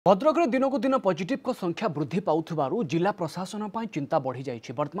भद्रक दिनकू दिन पॉजिटिव संख्या वृद्धि पाउथिबारु जिला प्रशासन पर चिंता बढ़ी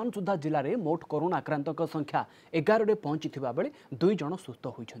जाइछि। वर्तमान सुधा जिले में मोट कोरोना आक्रांतक संख्या 11 रे पहुंचीथिबा बेले 2 जण सुस्थ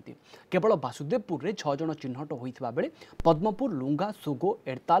होइछन्ति। केवल वासुदेवपुर रे 6 जण चिन्हट होइथिबा बेले पद्मपुर, लुंगा, सुगो,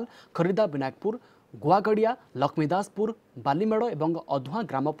 एरताल, खरीदा, विनायकपुर, गुआगड़िया, लक्ष्मीदासपुर, बालीमेड़ और अधुआ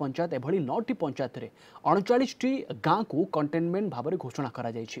ग्राम पंचायत एभली 9टी पंचायत में 39टी गाँव को कंटेनमेंट भाव में घोषणा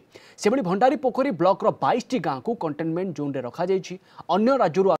कर भंडारी पोखरी ब्लॉक 22टी गाँव को कंटेनमेंट जोन में रखा अन्य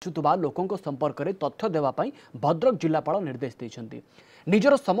राज्य आसुवा लोकों संपर्क में तथ्य देवाई भद्रक जिलापाल निर्देश देते।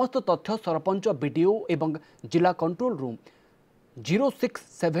 निजर समस्त तथ्य सरपंच, बीडीओ और जिला कंट्रोल रूम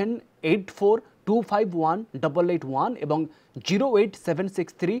 06784251881 एवं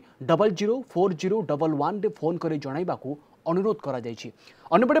 08763004011 रे फोन कर जनइबाकू अनुरोध करा जायछि।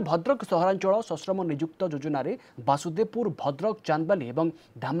 अन्यपटे भद्रक सहरांचल सश्रम नियुक्त योजना रे वासुदेवपुर, भद्रक, चांदबाली और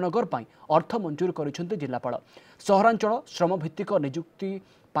धामनगर पर अर्थ मंजूर करिसेंति जिलापाल। सहरांचल श्रम भित्तिक नियुक्ति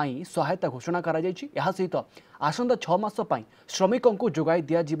पाई सहायता घोषणा करा जायछि। एहा सहित आसंता 6 मास पाई श्रमिकों को जोगाई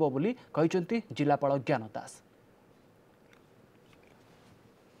दिया जिवो बोली कहिसेंति जिलापाल ज्ञान दास।